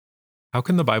How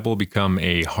can the Bible become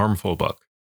a harmful book?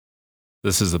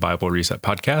 This is the Bible Reset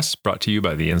Podcast, brought to you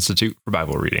by the Institute for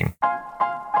Bible Reading.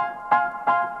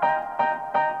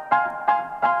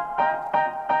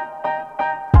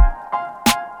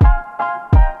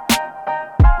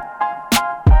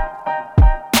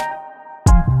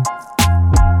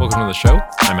 Welcome to the show.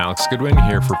 I'm Alex Goodwin,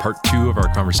 here for part 2 of our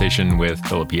conversation with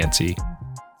Philip Yancey.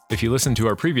 If you listened to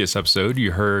our previous episode,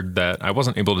 you heard that I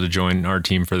wasn't able to join our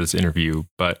team for this interview,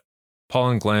 but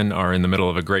Paul and Glenn are in the middle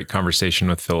of a great conversation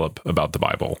with Philip about the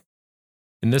Bible.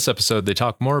 In this episode, they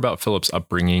talk more about Philip's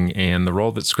upbringing and the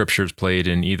role that scriptures played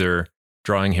in either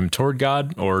drawing him toward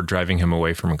God or driving him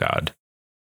away from God.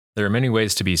 There are many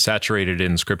ways to be saturated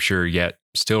in scripture, yet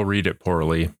still read it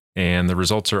poorly, and the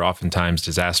results are oftentimes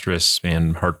disastrous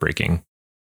and heartbreaking.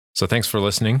 So thanks for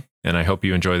listening, and I hope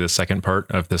you enjoy the second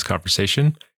part of this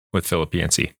conversation with Philip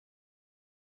Yancey.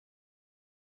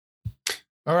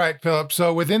 All right, Philip.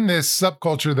 So within this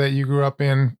subculture that you grew up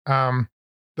in,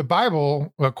 the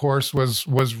Bible, of course,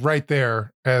 was right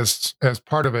there as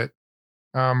part of it.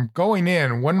 Going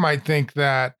in, one might think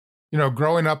that,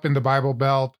 growing up in the Bible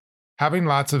Belt, having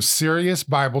lots of serious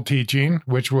Bible teaching,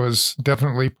 which was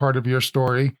definitely part of your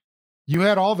story, you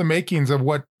had all the makings of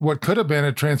what could have been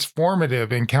a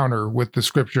transformative encounter with the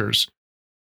scriptures.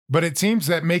 But it seems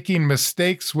that making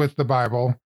mistakes with the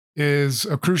Bible is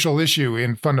a crucial issue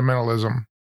in fundamentalism.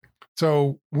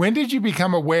 So when did you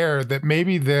become aware that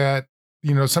maybe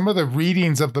some of the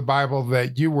readings of the Bible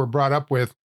that you were brought up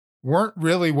with weren't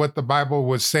really what the Bible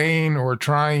was saying or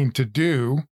trying to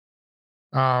do?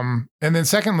 And then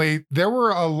secondly, there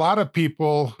were a lot of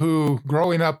people who,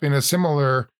 growing up in a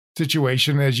similar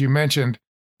situation, as you mentioned,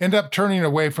 end up turning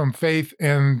away from faith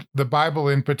and the Bible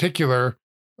in particular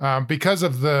because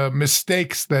of the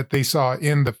mistakes that they saw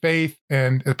in the faith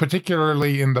and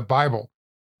particularly in the Bible.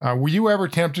 Were you ever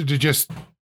tempted to just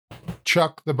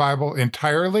chuck the Bible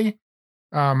entirely?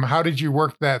 How did you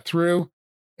work that through?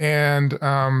 And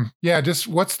just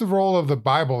what's the role of the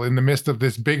Bible in the midst of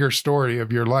this bigger story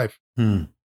of your life?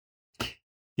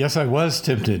 Yes, I was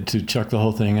tempted to chuck the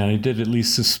whole thing, and I did at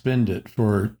least suspend it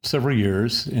for several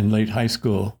years in late high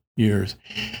school years.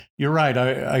 You're right.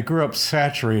 I grew up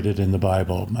saturated in the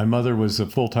Bible. My mother was a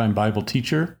full-time Bible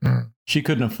teacher. She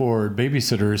couldn't afford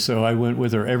babysitters, so I went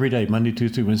with her every day, Monday,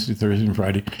 Tuesday, Wednesday, Thursday, and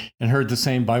Friday, and heard the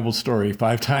same Bible story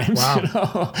 5 times.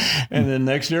 Wow. And then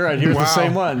next year I'd hear the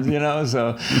same one.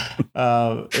 So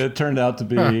it turned out to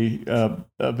be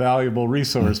a valuable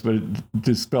resource, but it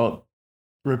just felt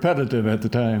repetitive at the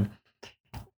time.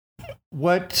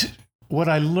 What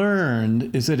I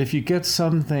learned is that if you get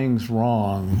some things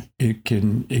wrong, it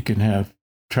can have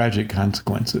tragic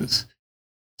consequences.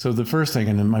 So the first thing,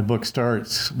 and then my book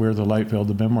starts, Where the Light Failed,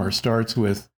 the memoir starts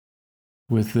with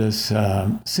this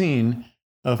scene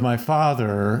of my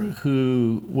father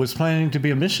who was planning to be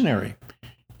a missionary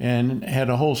and had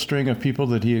a whole string of people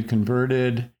that he had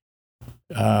converted,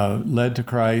 led to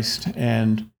Christ,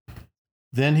 and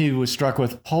then he was struck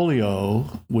with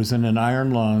polio, was in an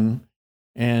iron lung,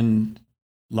 and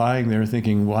lying there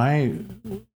thinking,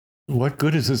 what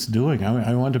good is this doing?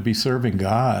 I want to be serving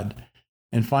God.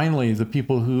 And finally, the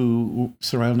people who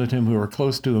surrounded him, who were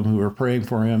close to him, who were praying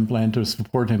for him, planned to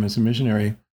support him as a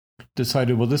missionary,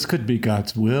 decided, well, this could be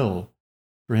God's will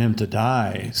for him to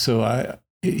die. So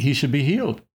he should be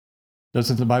healed.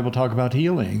 Doesn't the Bible talk about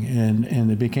healing? And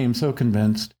they became so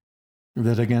convinced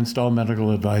that against all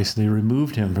medical advice, they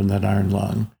removed him from that iron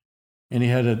lung. And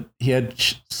he had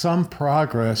some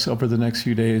progress over the next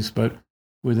few days, but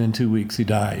within 2 weeks, he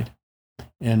died.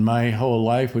 And my whole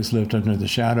life was lived under the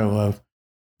shadow of,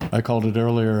 I called it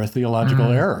earlier, a theological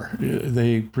error.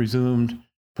 They presumed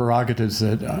prerogatives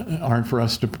that aren't for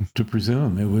us to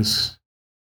presume. It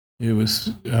was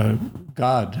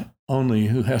God only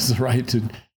who has the right to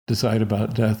decide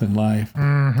about death and life.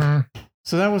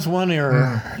 So that was one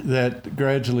error that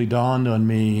gradually dawned on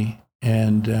me.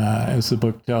 And as the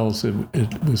book tells,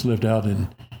 it was lived out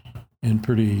in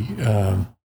pretty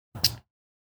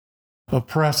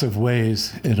oppressive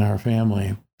ways in our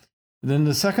family. Then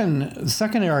the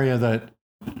second area that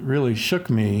really shook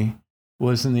me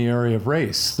was in the area of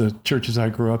race. The churches I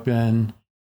grew up in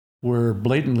were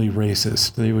blatantly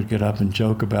racist. They would get up and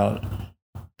joke about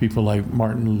people like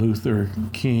Martin Luther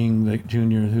King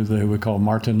Jr., who they would call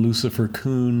Martin Lucifer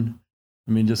Coon.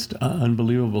 I mean, just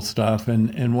unbelievable stuff.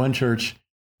 And one church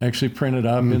actually printed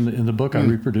up in the book I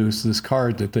reproduced this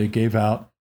card that they gave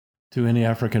out to any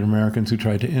African Americans who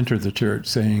tried to enter the church,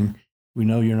 saying, "We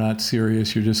know you're not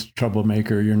serious. You're just a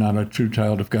troublemaker. You're not a true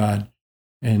child of God,"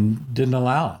 and didn't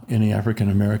allow any African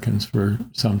Americans for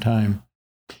some time.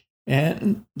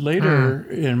 And later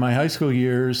in my high school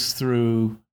years,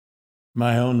 through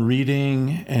my own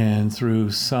reading and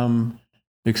through some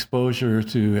exposure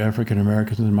to African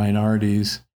Americans and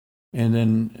minorities, and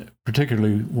then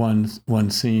particularly one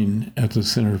scene at the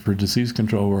Center for Disease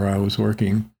Control where I was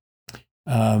working,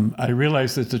 I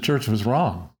realized that the church was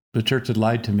wrong. The church had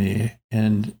lied to me,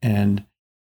 and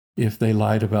if they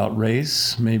lied about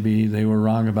race, maybe they were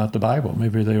wrong about the Bible.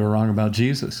 Maybe they were wrong about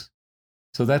Jesus.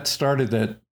 So that started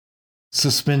that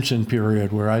suspension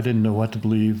period where I didn't know what to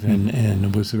believe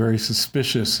and was very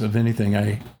suspicious of anything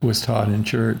I was taught in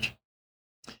church.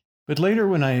 But later,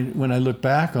 when I look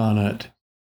back on it,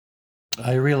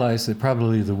 I realized that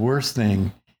probably the worst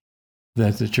thing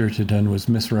that the church had done was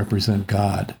misrepresent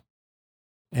God.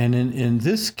 And in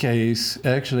this case,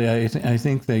 actually, I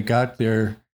think they got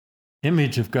their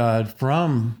image of God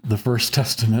from the First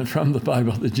Testament, from the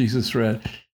Bible that Jesus read,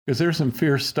 because there's some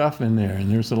fierce stuff in there,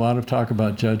 and there's a lot of talk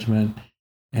about judgment,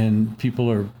 and people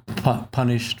are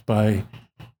punished by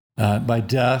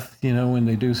death, when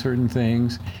they do certain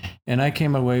things. And I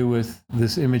came away with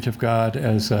this image of God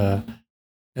as a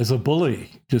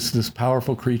bully, just this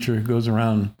powerful creature who goes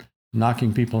around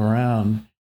knocking people around.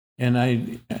 And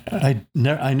I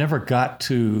never got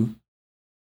to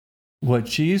what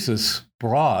Jesus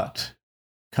brought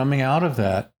coming out of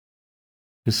that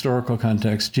historical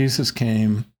context. Jesus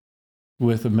came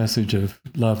with a message of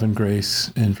love and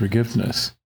grace and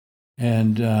forgiveness.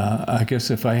 And I guess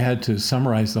if I had to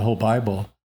summarize the whole Bible,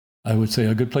 I would say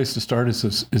a good place to start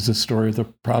is the story of the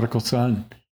prodigal son.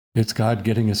 It's God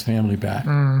getting his family back.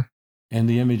 And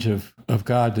the image of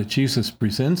God that Jesus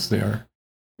presents there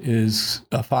is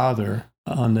a father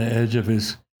on the edge of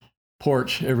his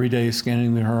porch every day,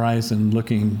 scanning the horizon,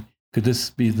 looking, could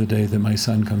this be the day that my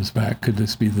son comes back? Could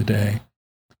this be the day?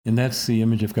 And that's the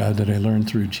image of God that I learned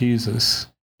through Jesus,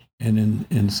 and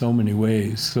in so many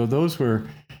ways. So those were,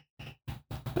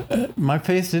 my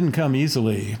faith didn't come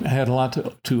easily. I had a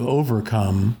lot to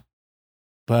overcome,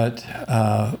 but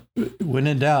when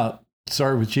in doubt,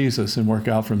 start with Jesus and work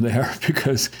out from there,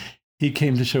 because he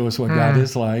came to show us what God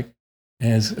is like,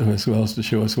 as well as to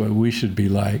show us what we should be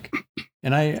like.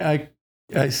 And I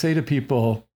say to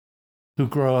people who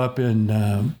grow up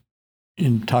in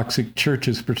toxic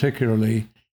churches particularly,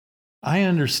 I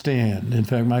understand. In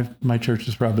fact, my church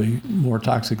is probably more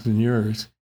toxic than yours.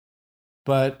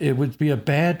 But it would be a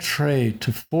bad trade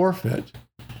to forfeit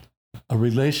a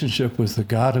relationship with the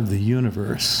God of the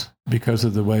universe because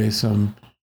of the way some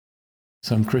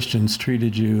Christians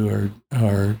treated you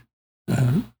or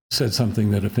said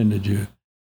something that offended you.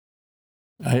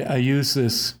 I use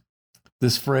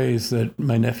this phrase that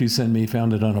my nephew sent me,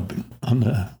 found it on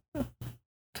the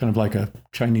kind of like a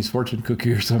Chinese fortune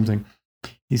cookie or something.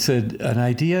 He said, an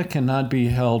idea cannot be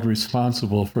held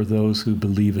responsible for those who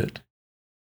believe it.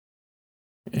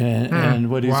 And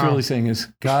what he's really saying is,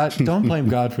 God, don't blame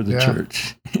God for the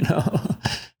church.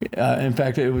 In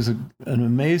fact, it was an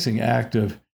amazing act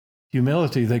of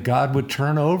humility that God would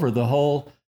turn over the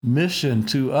whole mission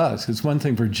to us. It's one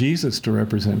thing for Jesus to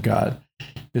represent God.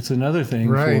 It's another thing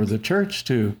for the church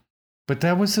to. But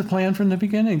that was the plan from the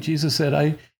beginning. Jesus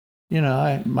said,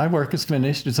 my work is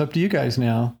finished. It's up to you guys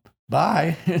now.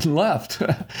 Bye, and left,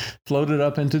 floated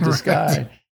up into the sky.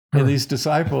 And these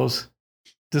disciples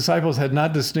had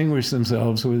not distinguished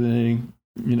themselves with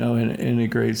any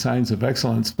great signs of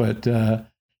excellence, but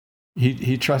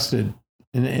he trusted.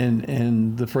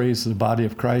 And the phrase "the body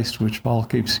of Christ," which Paul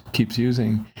keeps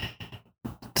using,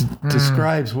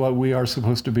 describes what we are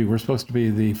supposed to be. We're supposed to be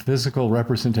the physical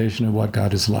representation of what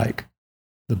God is like,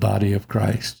 the body of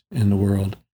Christ in the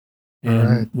world.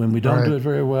 And when we don't do it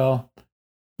very well,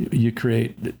 you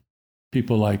create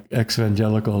people like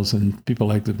ex-evangelicals and people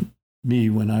like me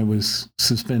when I was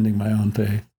suspending my own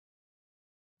faith.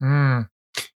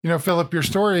 Philip, your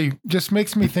story just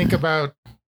makes me think about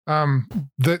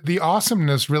the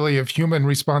awesomeness, really, of human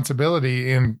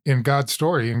responsibility in God's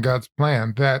story, in God's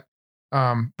plan. That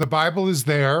the Bible is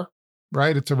there,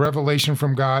 right? It's a revelation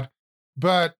from God,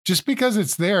 but just because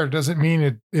it's there doesn't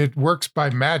mean it works by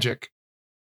magic.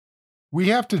 We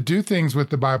have to do things with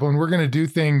the Bible, and we're going to do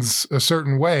things a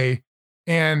certain way.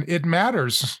 And it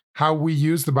matters how we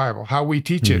use the Bible, how we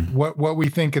teach it, what we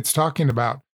think it's talking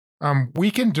about. We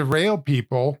can derail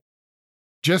people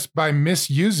just by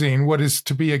misusing what is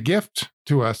to be a gift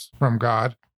to us from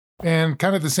God. And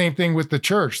kind of the same thing with the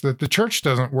church, that the church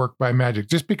doesn't work by magic.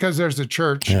 Just because there's a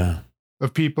church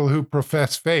of people who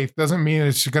profess faith doesn't mean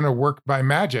it's going to work by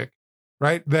magic,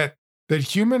 right? That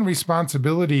human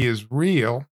responsibility is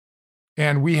real.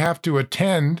 And we have to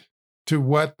attend to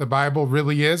what the Bible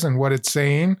really is and what it's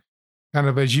saying, kind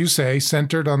of, as you say,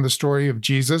 centered on the story of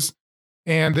Jesus.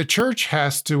 And the church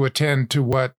has to attend to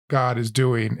what God is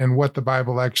doing and what the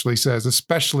Bible actually says,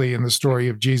 especially in the story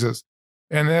of Jesus.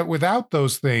 And that without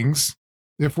those things,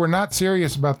 if we're not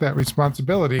serious about that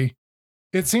responsibility,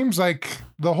 it seems like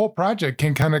the whole project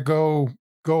can kind of go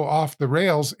off the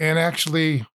rails and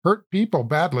actually hurt people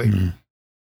badly. Mm-hmm.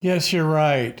 Yes, you're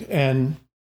right. And,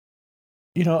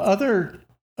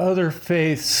 other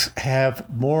faiths have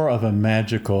more of a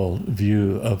magical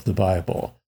view of the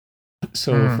Bible.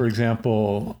 So, for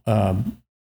example,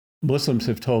 Muslims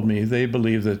have told me they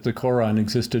believe that the Quran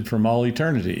existed from all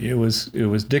eternity. It was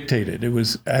dictated. It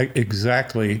was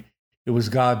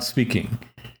God speaking,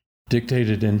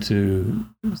 dictated through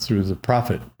the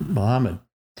Prophet Muhammad.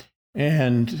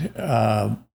 And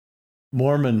I've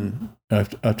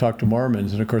talked to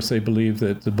Mormons, and of course they believe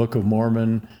that the Book of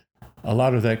Mormon, a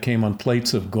lot of that came on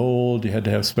plates of gold. You had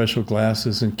to have special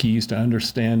glasses and keys to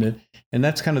understand it. And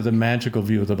that's kind of the magical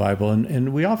view of the Bible.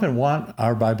 And we often want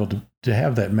our Bible to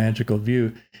have that magical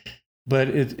view. But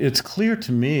it's clear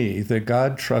to me that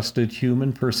God trusted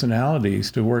human personalities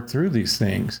to work through these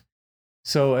things.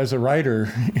 So as a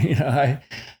writer,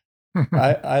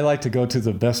 I like to go to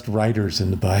the best writers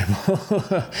in the Bible.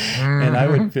 And I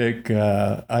would pick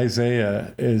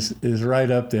Isaiah is right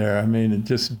up there. I mean,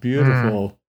 just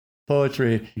beautiful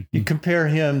poetry. You compare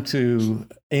him to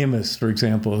Amos, for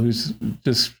example, he's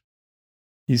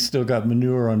still got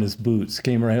manure on his boots,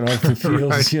 came right off the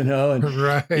fields,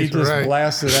 and he just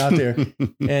blasted out there.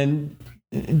 And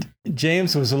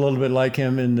James was a little bit like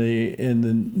him in the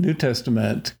New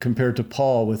Testament compared to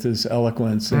Paul with his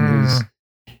eloquence and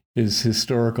his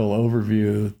historical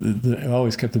overview. I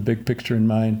always kept the big picture in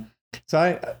mind.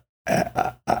 So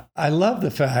I love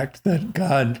the fact that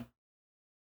God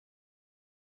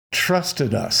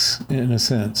trusted us, in a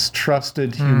sense,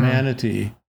 trusted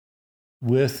humanity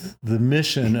with the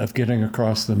mission of getting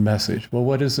across the message. Well,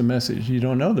 what is the message? You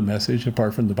don't know the message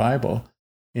apart from the Bible.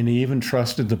 And he even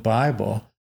trusted the Bible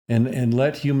and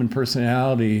let human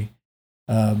personality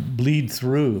bleed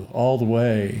through all the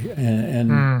way.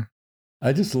 And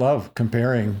I just love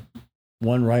comparing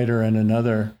one writer and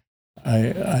another.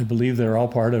 I believe they're all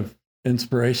part of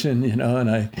inspiration,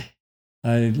 and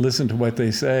I listen to what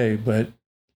they say, but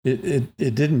it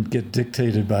didn't get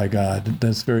dictated by God.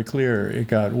 That's very clear. It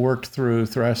got worked through,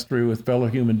 thrashed through with fellow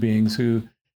human beings who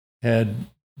had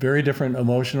very different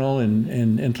emotional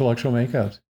and intellectual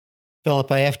makeups.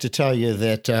 Philip, I have to tell you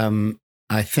that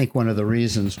I think one of the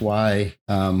reasons why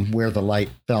Where the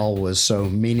Light Fell was so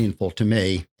meaningful to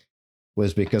me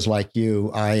was because, like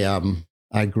you,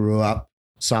 I grew up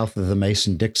south of the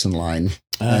Mason-Dixon line.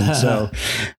 And so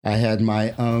I had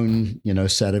my own,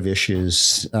 set of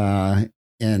issues.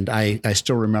 And I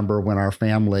still remember when our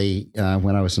family,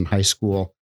 when I was in high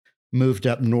school, moved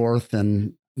up north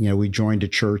and, we joined a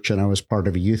church and I was part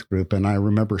of a youth group. And I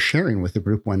remember sharing with the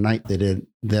group one night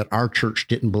that our church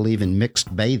didn't believe in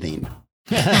mixed bathing.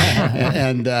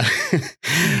 And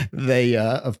they,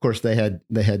 of course, they had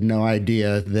no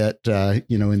idea that,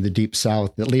 in the deep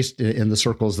South, at least in the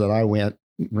circles that I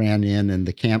ran in and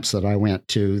the camps that I went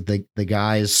to, the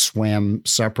guys swam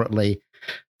separately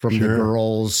from the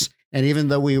girls. And even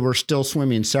though we were still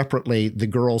swimming separately, the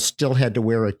girls still had to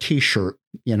wear a T-shirt,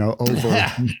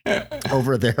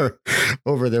 over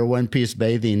their one-piece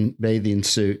bathing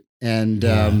suit. And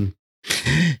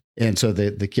and so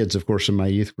the kids, of course, in my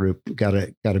youth group got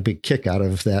a big kick out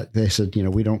of that. They said,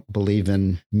 we don't believe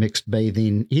in mixed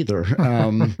bathing either.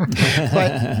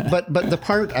 But the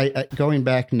part going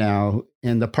back now,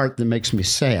 and the part that makes me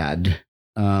sad,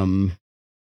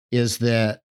 is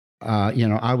that.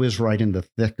 I was right in the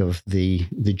thick of the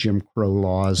Jim Crow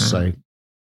laws. I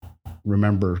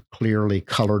remember clearly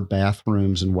colored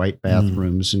bathrooms and white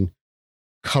bathrooms and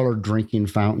colored drinking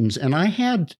fountains. And I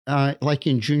had, like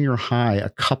in junior high, a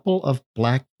couple of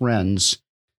black friends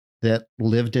that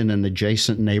lived in an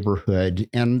adjacent neighborhood.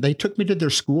 And they took me to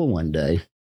their school one day.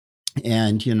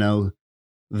 And,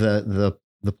 the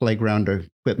playground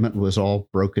equipment was all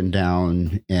broken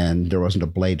down and there wasn't a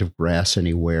blade of grass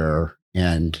anywhere.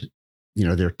 And,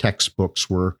 their textbooks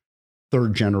were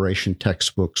third generation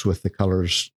textbooks with the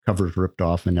covers ripped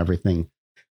off and everything.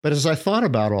 But as I thought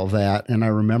about all that, and I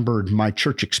remembered my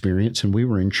church experience, and we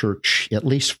were in church at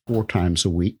least 4 times a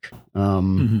week.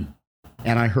 And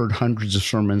I heard hundreds of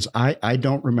sermons. I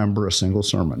don't remember a single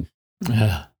sermon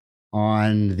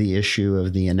on the issue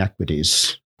of the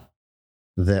inequities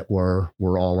that were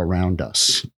all around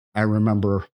us. I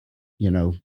remember,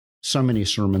 so many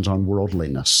sermons on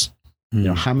worldliness.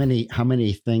 How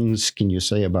many things can you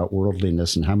say about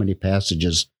worldliness, and how many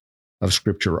passages of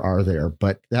scripture are there?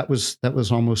 But that was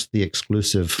almost the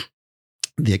exclusive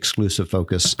the exclusive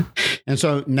focus. And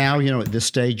so now, at this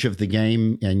stage of the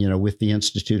game and, with the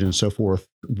Institute and so forth,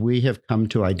 we have come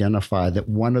to identify that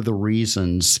one of the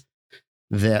reasons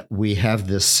that we have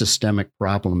this systemic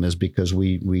problem is because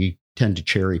we tend to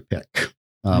cherry pick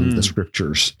the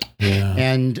scriptures. Yeah.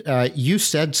 And you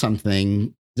said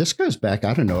something, this goes back,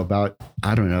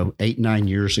 8-9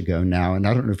 years ago now. And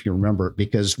I don't know if you remember it,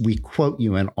 because we quote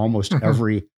you in almost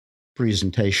every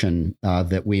presentation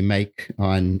that we make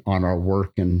on our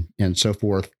work and so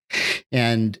forth.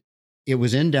 And it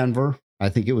was in Denver. I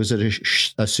think it was at a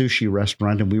sushi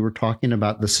restaurant, and we were talking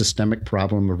about the systemic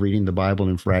problem of reading the Bible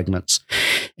in fragments.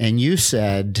 And you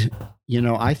said,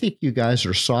 I think you guys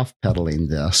are soft pedaling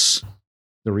this.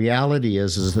 The reality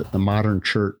is that the modern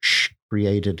church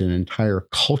created an entire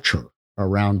culture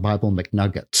around Bible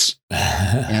McNuggets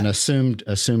and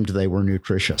assumed they were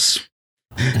nutritious.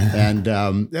 And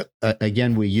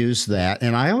again, we use that.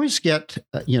 And I always get,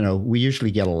 we usually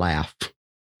get a laugh.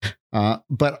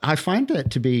 But I find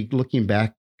that to be, looking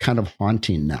back, kind of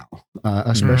haunting now,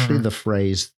 especially the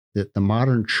phrase that the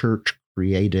modern church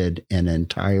created an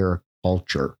entire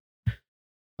culture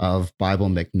of Bible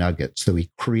McNuggets, that we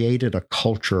created a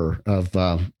culture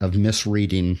of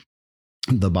misreading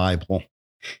the Bible.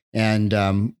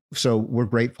 And so we're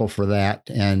grateful for that.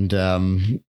 And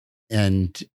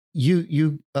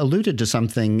you alluded to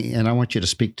something, and I want you to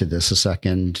speak to this a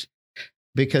second,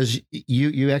 because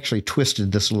you actually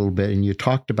twisted this a little bit, and you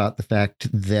talked about the fact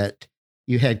that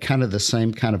you had kind of the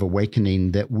same kind of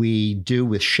awakening that we do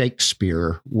with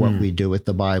Shakespeare, what we do with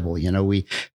the Bible. We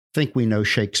think we know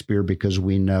Shakespeare because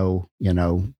we know,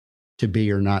 to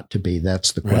be or not to be.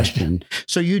 That's the question. Right.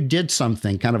 So you did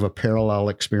something, kind of a parallel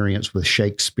experience with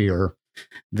Shakespeare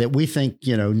that we think,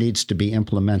 needs to be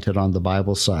implemented on the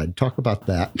Bible side. Talk about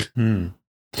that.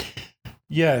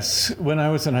 Yes. When I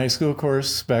was in high school, of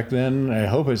course, back then, I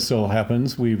hope it still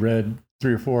happens, we read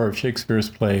 3 or 4 of Shakespeare's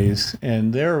plays,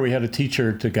 and there we had a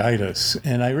teacher to guide us.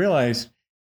 And I realized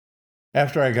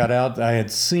after I got out, I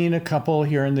had seen a couple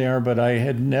here and there, but I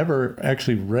had never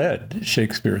actually read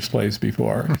Shakespeare's plays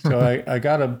before. So I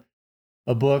got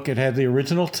a book. It had the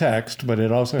original text, but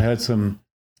it also had some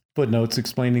footnotes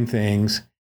explaining things.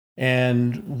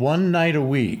 And one night a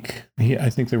week, I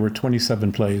think there were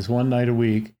 27 plays, one night a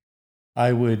week,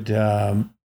 I would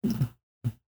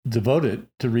devote it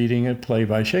to reading a play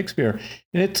by Shakespeare.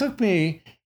 And it took me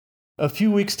a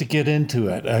few weeks to get into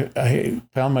it. I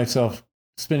found myself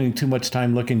spending too much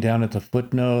time looking down at the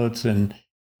footnotes.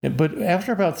 But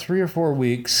after about 3 or 4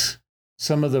 weeks,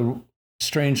 some of the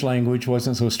strange language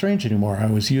wasn't so strange anymore. I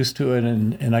was used to it,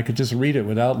 and I could just read it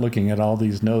without looking at all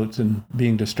these notes and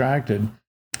being distracted.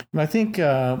 And I think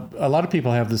a lot of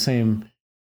people have the same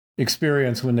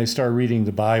experience when they start reading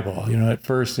the Bible. At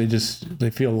first they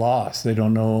feel lost. They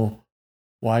don't know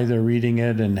why they're reading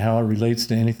it and how it relates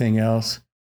to anything else.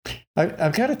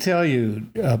 I've got to tell you,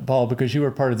 Paul, because you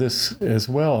were part of this as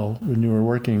well when you were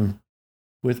working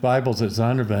with Bibles at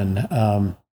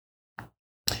Zondervan.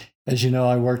 As you know,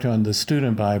 I worked on the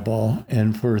student Bible,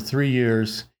 and for 3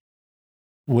 years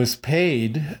was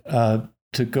paid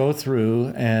to go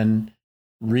through and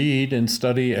read and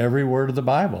study every word of the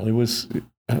Bible. It was,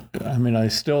 I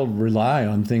still rely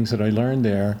on things that I learned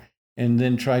there, and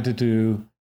then try to do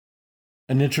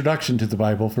an introduction to the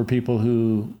Bible for people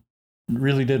who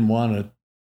really didn't want a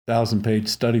 1,000-page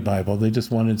study Bible. They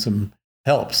just wanted some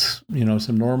helps,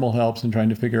 some normal helps in trying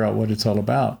to figure out what it's all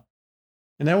about.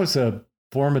 And that was a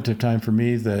formative time for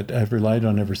me that I've relied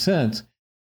on ever since.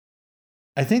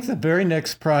 I think the very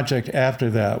next project after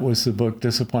that was the book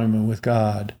Disappointment with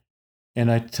God. And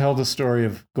I tell the story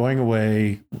of going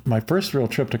away, my first real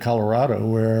trip to Colorado,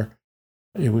 where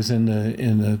it was in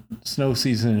the snow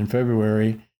season in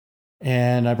February.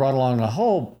 And I brought along a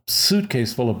whole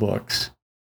suitcase full of books.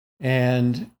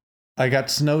 And I got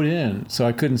snowed in, so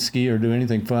I couldn't ski or do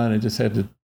anything fun.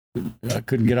 I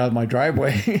couldn't get out of my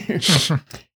driveway.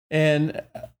 And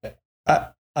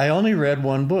I only read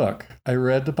one book. I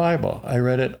read the Bible. I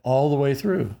read it all the way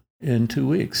through in 2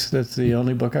 weeks. That's the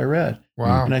only book I read.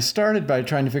 Wow. And I started by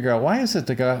trying to figure out why is it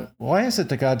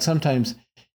that God sometimes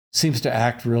seems to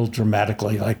act real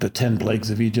dramatically, like the 10 plagues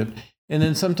of Egypt. And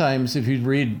then sometimes, if you'd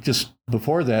read just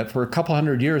before that, for a couple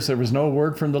hundred years, there was no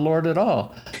word from the Lord at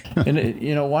all.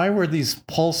 And, why were these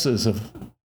pulses of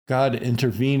God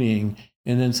intervening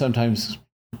and then sometimes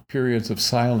periods of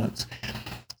silence?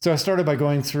 So I started by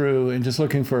going through and just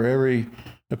looking for every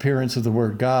appearance of the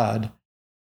word God.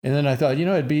 And then I thought,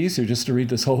 it'd be easier just to read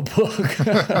this whole book.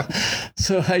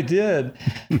 So I did.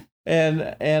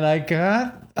 And I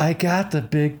got the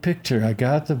big picture. I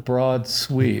got the broad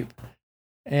sweep.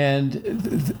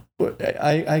 And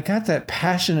I got that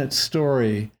passionate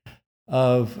story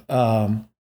of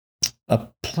a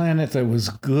planet that was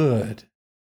good.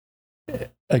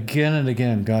 Again and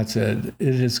again, God said,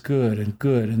 it is good and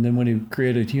good. And then when he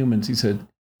created humans, he said,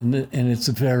 and it's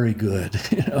very good,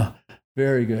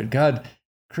 very good. God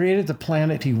created the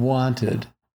planet he wanted.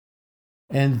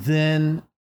 And then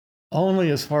only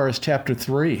as far as chapter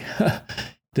 3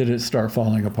 did it start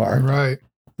falling apart. Right.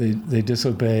 They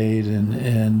disobeyed,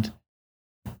 and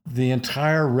the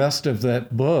entire rest of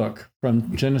that book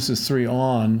from Genesis 3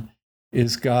 on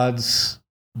is God's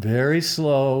very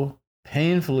slow,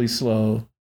 painfully slow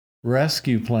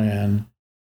rescue plan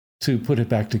to put it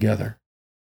back together.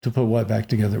 To put what back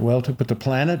together? Well, to put the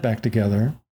planet back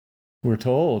together. We're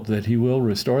told that he will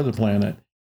restore the planet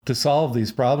to solve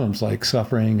these problems like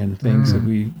suffering and things that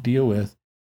we deal with,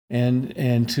 and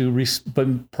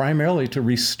but primarily to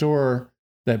restore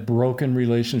that broken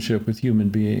relationship with human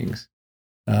beings.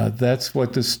 That's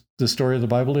what the story of the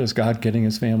Bible is, God getting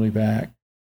his family back.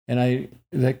 And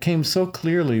that came so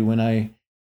clearly when I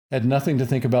had nothing to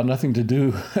think about, nothing to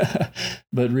do,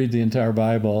 but read the entire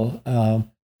Bible.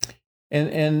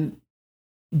 And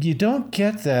you don't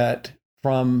get that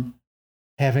from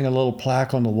having a little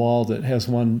plaque on the wall that has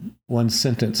one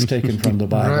sentence taken from the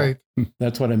Bible. Right.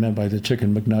 That's what I meant by the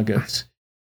chicken McNuggets.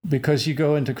 Because you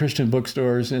go into Christian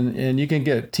bookstores and you can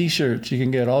get T-shirts, you can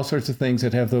get all sorts of things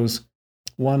that have those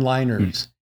one-liners.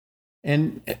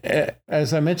 And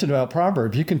as I mentioned about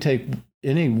Proverbs, you can take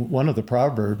any one of the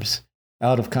Proverbs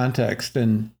out of context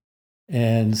and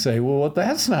say, well,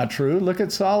 that's not true. Look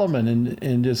at Solomon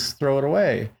and just throw it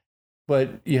away.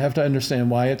 But you have to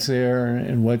understand why it's there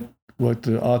and what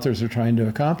the authors are trying to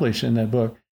accomplish in that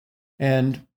book.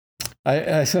 And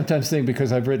I sometimes think,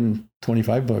 because I've written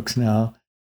 25 books now,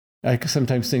 I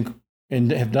sometimes think,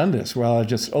 and have done this, where I'll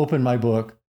just open my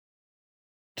book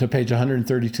to page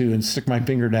 132 and stick my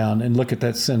finger down and look at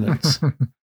that sentence.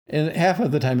 And half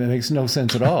of the time it makes no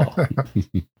sense at all.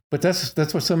 But that's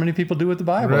what so many people do with the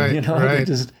Bible. Right, They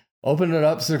just open it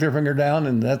up, stick their finger down,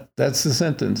 and that's the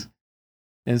sentence.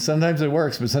 And sometimes it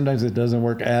works, but sometimes it doesn't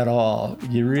work at all.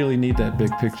 You really need that big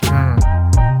picture.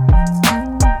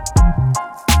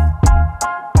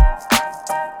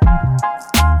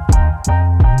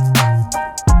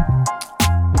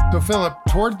 So, Philip,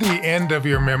 toward the end of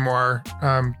your memoir,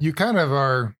 you kind of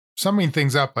are summing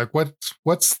things up. Like,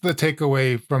 what's the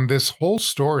takeaway from this whole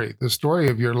story, the story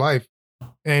of your life?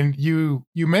 And you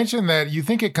mentioned that you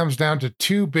think it comes down to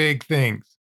two big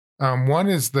things. One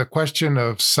is the question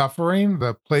of suffering,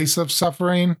 the place of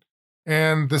suffering.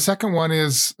 And the second one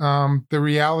is the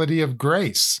reality of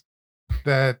grace,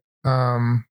 that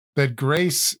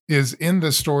grace is in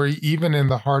the story, even in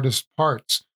the hardest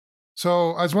parts.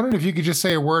 So I was wondering if you could just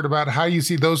say a word about how you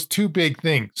see those two big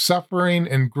things, suffering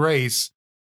and grace,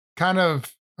 kind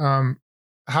of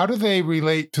how do they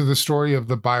relate to the story of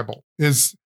the Bible?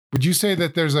 Would you say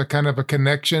that there's a kind of a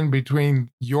connection between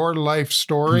your life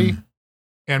story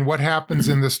and what happens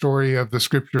in the story of the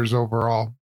scriptures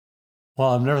overall?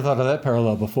 Well, I've never thought of that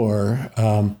parallel before.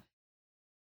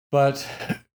 But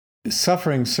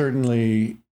suffering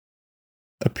certainly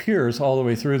appears all the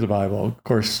way through the Bible. Of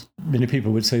course, many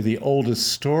people would say the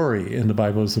oldest story in the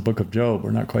Bible is the book of Job.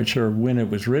 We're not quite sure when it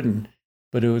was written,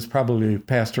 but it was probably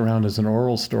passed around as an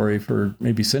oral story for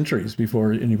maybe centuries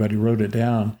before anybody wrote it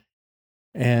down.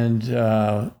 And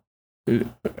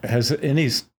has any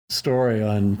story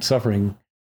on suffering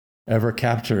ever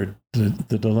captured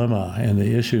the dilemma and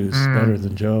the issues better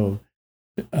than Job?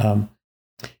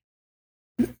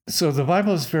 So the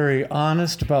Bible is very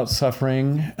honest about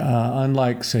suffering,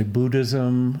 unlike, say,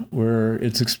 Buddhism, where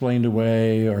it's explained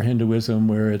away, or Hinduism,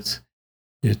 where it's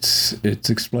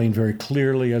explained very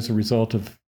clearly as a result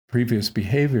of previous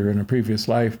behavior in a previous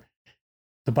life.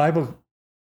 The Bible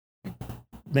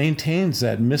maintains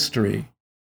that mystery.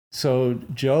 So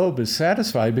Job is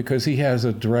satisfied because he has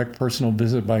a direct personal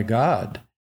visit by God.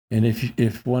 And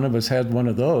if one of us had one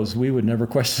of those, we would never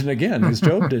question again, as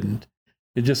Job didn't.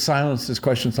 It just silences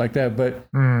questions like that. But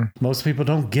most people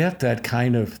don't get that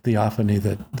kind of theophany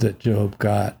that Job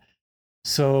got.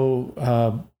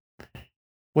 So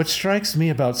what strikes me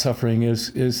about suffering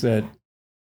is that,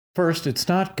 first, it's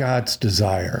not God's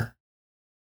desire.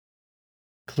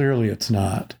 Clearly it's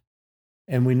not.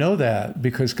 And we know that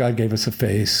because God gave us a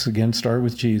face. Again, start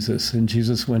with Jesus. And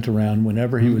Jesus went around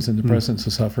whenever he was in the presence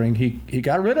of suffering. He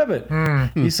got rid of it.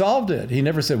 He solved it. He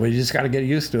never said, well, you just got to get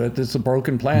used to it. This is a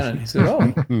broken planet. He said,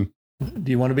 oh, do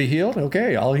you want to be healed?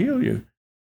 Okay, I'll heal you.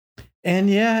 And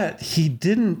yet he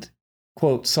didn't,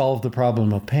 quote, solve the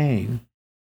problem of pain.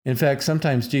 In fact,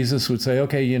 sometimes Jesus would say,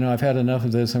 okay, I've had enough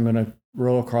of this. I'm going to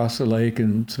row across the lake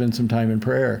and spend some time in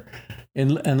prayer,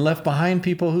 and left behind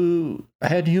people who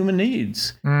had human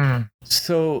needs.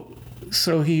 So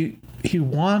he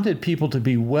wanted people to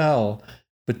be well,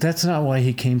 but that's not why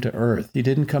he came to earth. He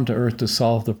didn't come to earth to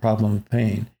solve the problem of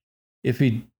pain. If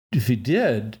he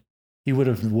did, he would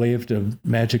have waved a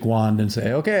magic wand and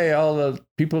say, okay, all the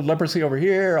people with leprosy over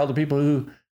here, all the people who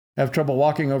have trouble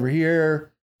walking over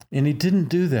here. And he didn't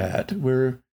do that.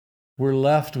 We're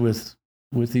left with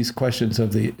these questions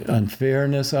of the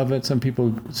unfairness of it. Some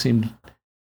people seemed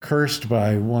cursed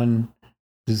by one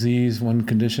disease, one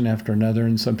condition after another,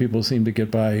 and some people seem to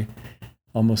get by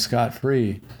almost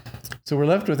scot-free. So we're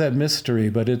left with that mystery,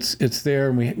 but it's there,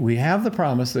 and we have the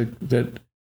promise that,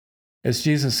 as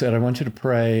Jesus said, I want you to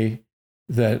pray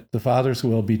that the Father's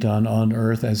will be done on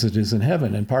earth as it is in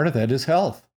heaven. And part of that is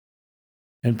health,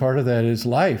 and part of that is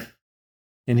life.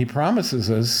 And he promises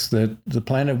us that the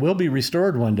planet will be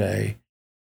restored one day.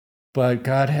 But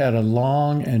God had a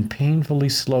long and painfully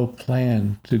slow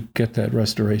plan to get that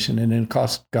restoration, and it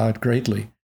cost God greatly.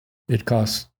 It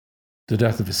cost the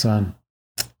death of his son.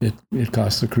 It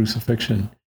cost the crucifixion.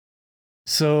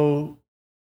 So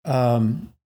I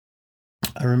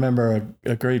remember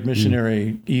a great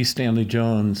missionary, E. Stanley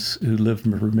Jones, who lived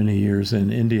for many years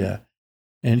in India,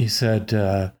 and he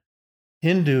said,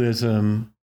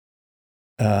 Hinduism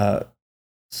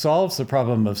solves the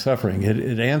problem of suffering.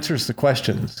 It answers the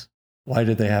questions. Why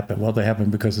did they happen? Well, they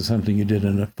happened because of something you did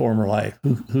in a former life.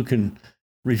 Who can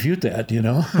refute that, you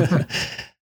know?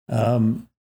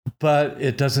 But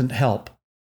it doesn't help.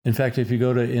 In fact, if you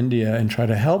go to India and try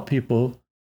to help people,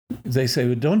 they say,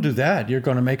 well, don't do that. You're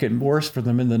going to make it worse for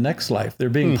them in the next life. They're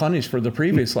being punished for the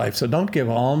previous life. So don't give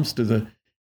alms to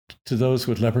those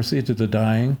with leprosy, to the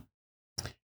dying.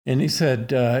 And he said,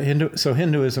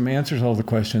 Hinduism answers all the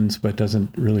questions, but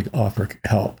doesn't really offer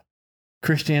help.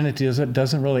 Christianity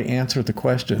doesn't really answer the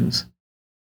questions,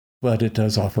 but it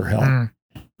does offer help.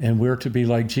 And we're to be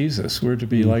like Jesus. We're to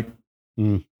be like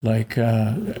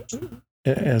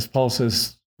as Paul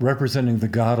says, representing the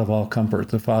God of all comfort,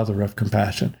 the Father of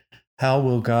compassion. How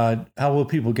will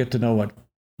people get to know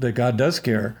that God does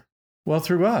care? Well,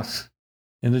 through us.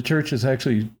 And the church has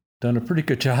actually done a pretty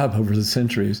good job over the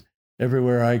centuries.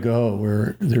 Everywhere I go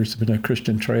where there's been a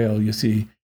Christian trail, you see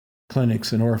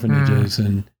clinics and orphanages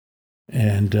and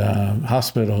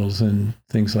hospitals and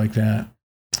things like that.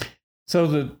 So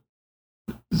the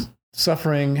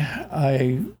suffering,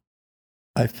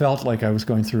 I felt like I was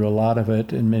going through a lot of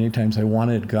it, and many times I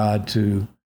wanted God to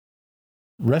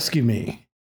rescue me,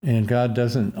 and God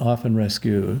doesn't often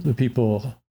rescue. The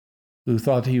people who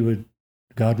thought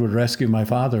God would rescue my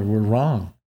father were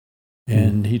wrong,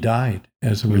 and he died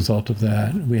as a result of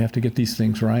that. We have to get these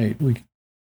things right.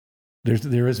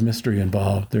 There is mystery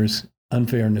involved. There's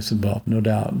unfairness involved, no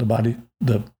doubt.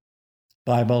 The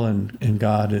Bible and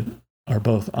God are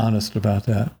both honest about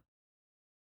that.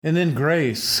 And then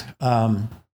grace. I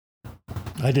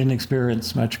didn't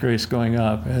experience much grace growing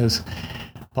up, as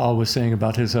Paul was saying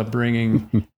about his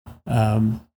upbringing.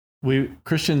 We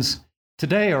Christians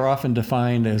today are often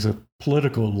defined as a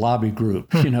political lobby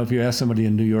group. You know, if you ask somebody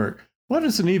in New York, what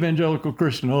is an evangelical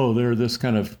Christian? Oh, they're this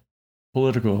kind of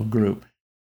political group.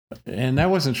 And that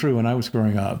wasn't true when I was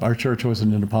growing up. Our church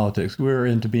wasn't into politics. We were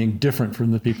into being different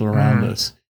from the people around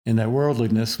us. And that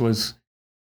worldliness was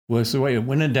the way.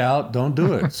 When in doubt, don't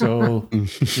do it. So,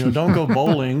 don't go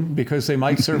bowling because they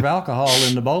might serve alcohol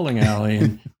in the bowling alley.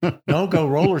 And don't go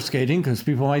roller skating because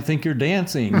people might think you're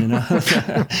dancing,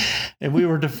 And we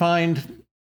were defined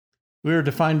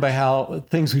by how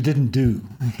things we didn't do,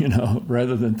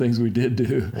 rather than things we did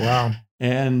do. Wow.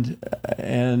 And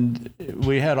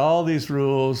we had all these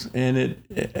rules, and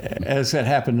as that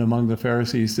happened among the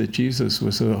Pharisees that Jesus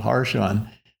was so harsh on,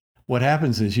 what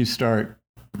happens is you start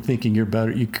thinking you're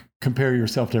better. You compare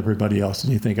yourself to everybody else,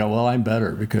 and you think, oh, well, I'm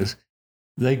better because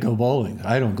they go bowling.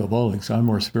 I don't go bowling, so I'm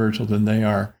more spiritual than they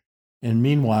are. And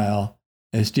meanwhile,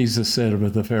 as Jesus said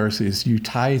about the Pharisees, you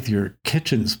tithe your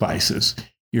kitchen spices,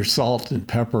 your salt and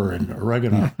pepper and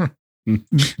oregano,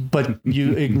 but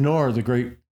you ignore the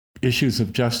great issues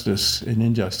of justice and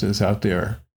injustice out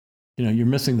there. You're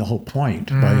missing the whole point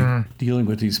by dealing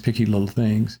with these picky little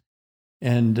things.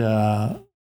 And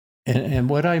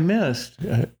what I missed,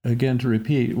 again to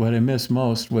repeat, what I missed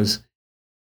most was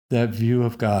that view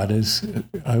of God as,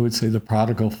 I would say, the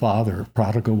prodigal father,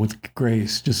 prodigal with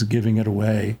grace, just giving it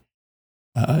away.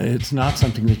 It's not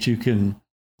something that you can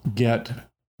get.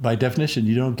 By definition,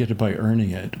 you don't get it by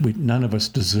earning it. None of us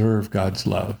deserve God's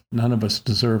love. None of us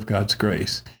deserve God's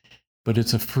grace. But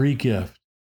it's a free gift.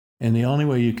 And the only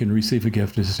way you can receive a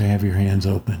gift is to have your hands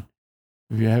open.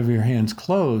 If you have your hands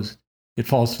closed, it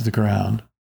falls to the ground.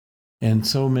 And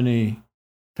so many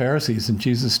Pharisees in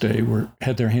Jesus' day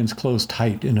had their hands closed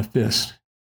tight in a fist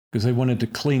because they wanted to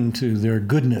cling to their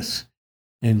goodness,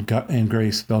 and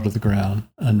grace fell to the ground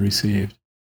unreceived.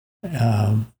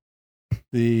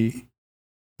 The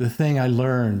thing I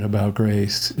learned about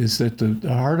grace is that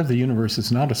the heart of the universe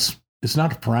is not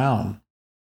a frown,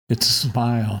 it's a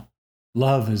smile.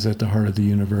 Love is at the heart of the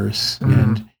universe,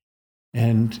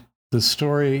 and the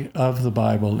story of the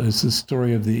Bible is the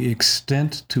story of the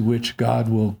extent to which God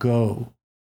will go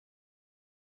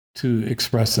to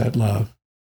express that love.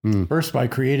 First, by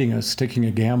creating us, taking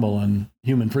a gamble on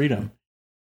human freedom.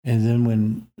 And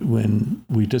then when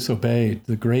we disobeyed,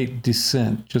 the great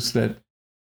descent, just that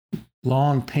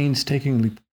long,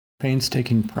 painstaking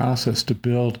process to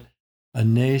build a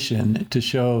nation, to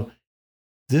show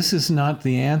this is not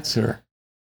the answer.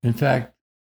 In fact,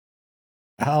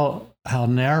 how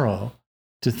narrow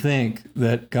to think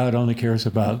that God only cares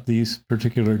about these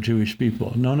particular Jewish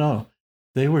people. No.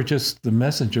 They were just the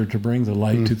messenger to bring the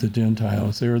light to the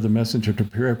Gentiles. They were the messenger to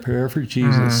prepare for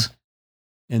Jesus,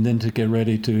 and then to get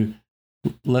ready to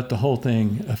let the whole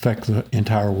thing affect the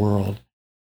entire world.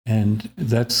 And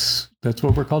that's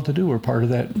what we're called to do. We're part of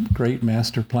that great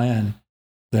master plan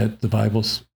that the Bible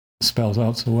spells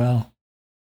out so well.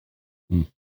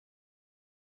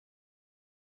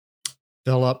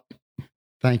 Philip,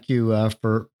 thank you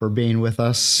for being with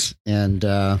us, and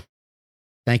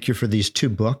thank you for these 2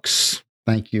 books.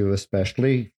 Thank you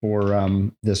especially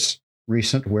for this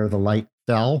recent Where the Light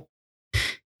Fell,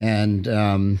 and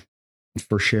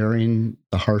for sharing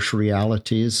the harsh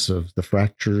realities of the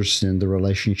fractures in the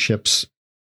relationships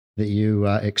that you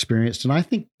experienced. And I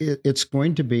think it's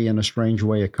going to be, in a strange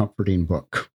way, a comforting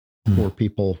book for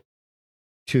people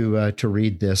to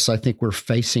read this. I think we're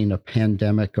facing a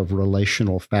pandemic of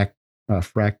relational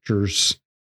fractures.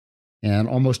 And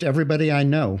almost everybody I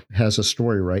know has a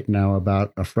story right now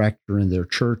about a fracture in their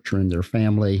church or in their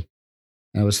family.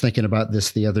 I was thinking about this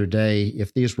the other day.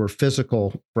 If these were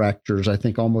physical fractures, I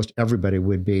think almost everybody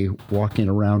would be walking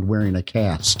around wearing a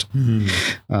cast.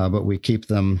 But we keep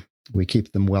them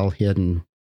well hidden.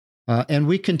 And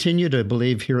we continue to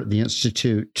believe here at the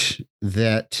Institute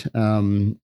that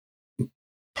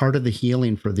part of the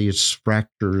healing for these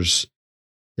fractures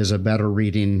is a better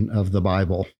reading of the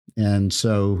Bible. And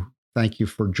so thank you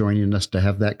for joining us to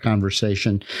have that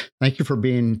conversation. Thank you for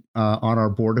being on our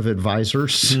board of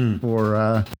advisors,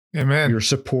 for your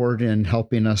support in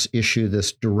helping us issue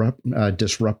this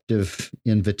disruptive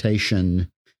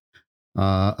invitation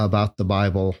about the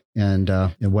Bible and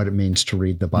what it means to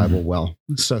read the Bible well.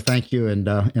 So thank you,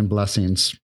 and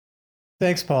blessings.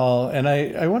 Thanks, Paul. And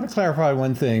I want to clarify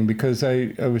one thing, because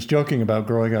I was joking about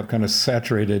growing up kind of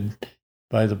saturated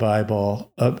by the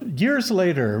Bible. Years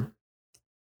later,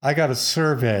 I got a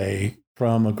survey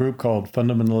from a group called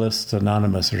Fundamentalists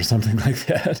Anonymous or something like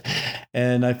that.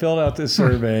 And I filled out this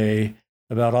survey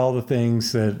about all the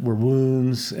things that were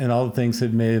wounds and all the things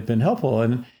that may have been helpful.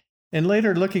 And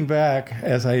later, looking back,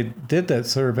 as I did that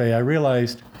survey, I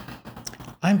realized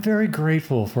I'm very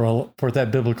grateful for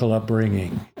that biblical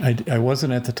upbringing. I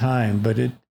wasn't at the time, but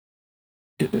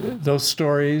those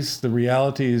stories, the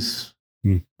realities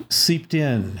seeped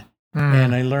in.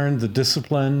 And I learned the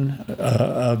discipline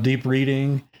of deep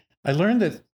reading. I learned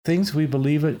that things we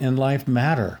believe in life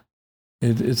matter.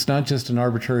 It's not just an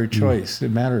arbitrary choice.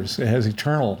 It matters. It has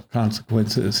eternal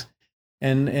consequences.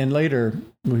 And later,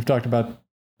 we've talked about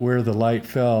Where the Light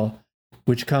Fell,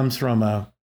 which comes from a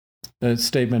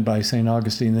statement by St.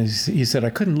 Augustine. He said, I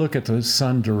couldn't look at the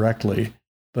sun directly,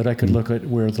 but I could look at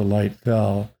where the light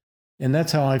fell. And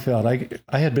that's how I felt.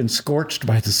 I had been scorched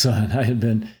by the sun. I had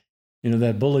been,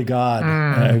 that bully God.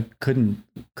 I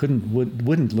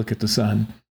wouldn't look at the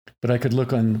sun, but I could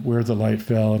look on where the light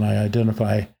fell, and I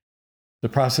identify the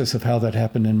process of how that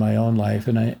happened in my own life.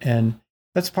 And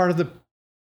that's part of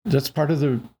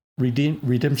the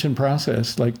redemption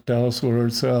process. Like Dallas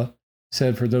Willard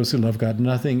said, for those who love God,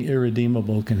 nothing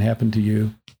irredeemable can happen to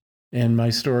you. And my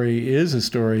story is a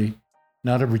story,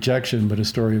 not of rejection, but a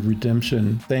story of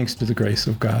redemption, thanks to the grace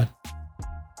of God.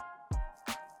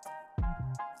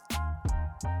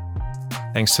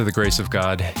 Thanks to the grace of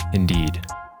God, indeed.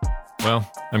 Well,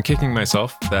 I'm kicking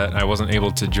myself that I wasn't able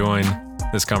to join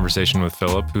this conversation with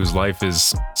Philip, whose life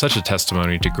is such a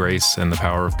testimony to grace and the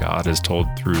power of God as told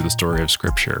through the story of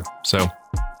Scripture. So,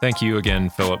 thank you again,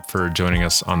 Philip, for joining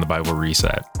us on the Bible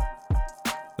Reset.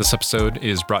 This episode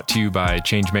is brought to you by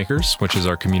Changemakers, which is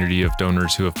our community of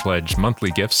donors who have pledged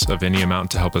monthly gifts of any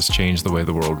amount to help us change the way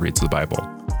the world reads the Bible.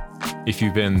 If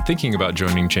you've been thinking about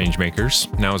joining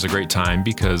Changemakers, now is a great time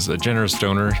because a generous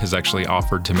donor has actually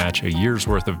offered to match a year's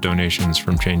worth of donations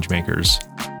from Changemakers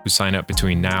who sign up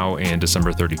between now and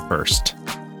December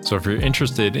 31st. So if you're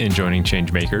interested in joining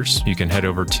Changemakers, you can head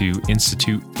over to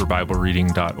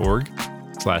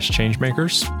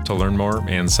instituteforbiblereading.org/changemakers to learn more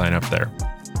and sign up there.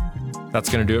 That's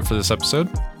going to do it for this episode.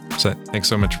 So thanks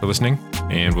so much for listening,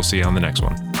 and we'll see you on the next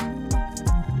one.